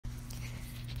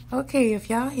Okay, if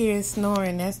y'all hear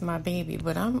snoring, that's my baby.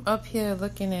 But I'm up here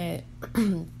looking at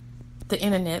the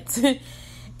internet,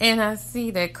 and I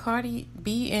see that Cardi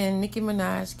B and Nicki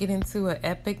Minaj get into an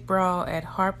epic brawl at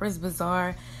Harper's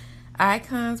Bazaar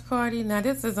Icons Party. Now,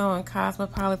 this is on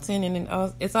Cosmopolitan,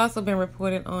 and it's also been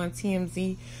reported on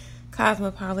TMZ.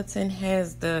 Cosmopolitan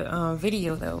has the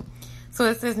video, though. So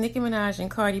it says Nicki Minaj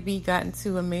and Cardi B got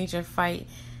into a major fight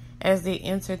as they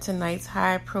entered tonight's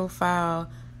high-profile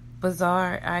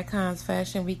Bazaar Icons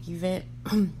Fashion Week event.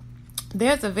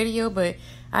 There's a video, but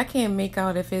I can't make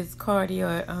out if it's Cardi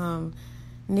or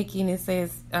Nicki, and it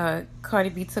says Cardi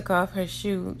B took off her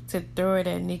shoe to throw it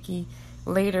at Nicki.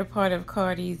 Later, part of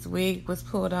Cardi's wig was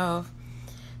pulled off.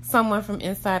 Someone from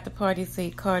inside the party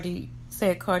said Cardi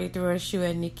threw her shoe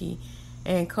at Nicki,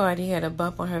 and Cardi had a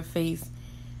bump on her face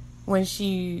when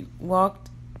she walked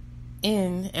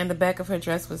in, and the back of her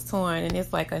dress was torn, and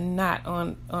it's like a knot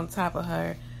on top of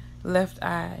her left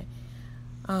eye.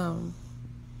 On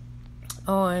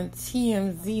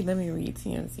TMZ, let me read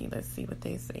TMZ. Let's see what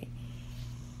they say.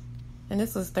 And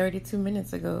this was 32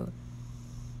 minutes ago.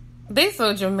 They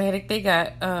so dramatic. They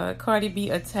got Cardi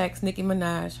B attacks Nicki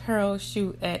Minaj, hurls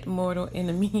shoe at mortal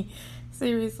enemy.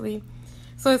 Seriously.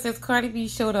 So it says Cardi B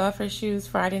showed off her shoes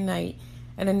Friday night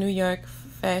at a New York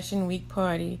Fashion Week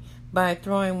party by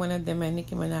throwing one of them at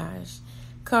Nicki Minaj.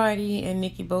 Cardi and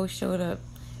Nicki both showed up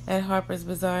at Harper's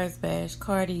Bazaar's bash.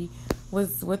 Cardi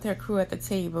was with her crew at the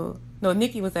table. No,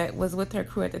 Nicki was with her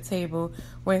crew at the table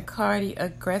when Cardi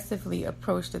aggressively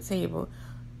approached the table.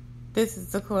 This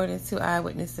is according to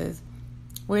eyewitnesses.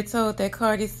 We're told that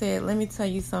Cardi said, "Let me tell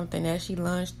you something," as she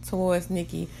lunged towards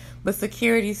Nicki, but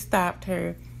security stopped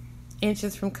her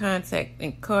inches from contact,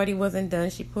 and Cardi wasn't done.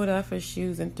 She pulled off her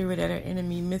shoes and threw it at her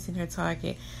enemy, missing her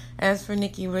target. As for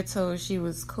Nicki, we're told she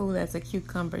was cool as a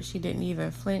cucumber. She didn't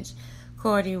even flinch.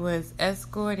 Cardi was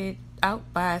escorted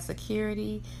out by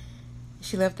security.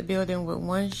 She left the building with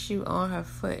one shoe on her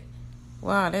foot.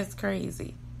 Wow, that's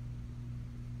crazy.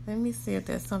 Let me see if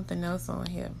there's something else on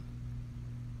here.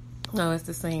 No, it's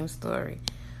the same story.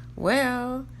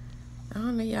 Well, I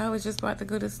don't know. Y'all was just about to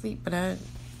go to sleep, but I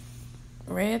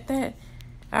read that.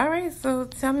 All right, so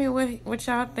tell me what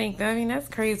y'all think. I mean, that's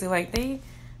crazy. Like, they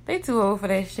too old for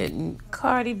that shit. And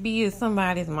Cardi B is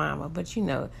somebody's mama. But,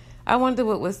 I wonder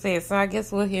what was said. So I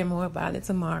guess we'll hear more about it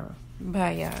tomorrow.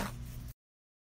 Bye, y'all.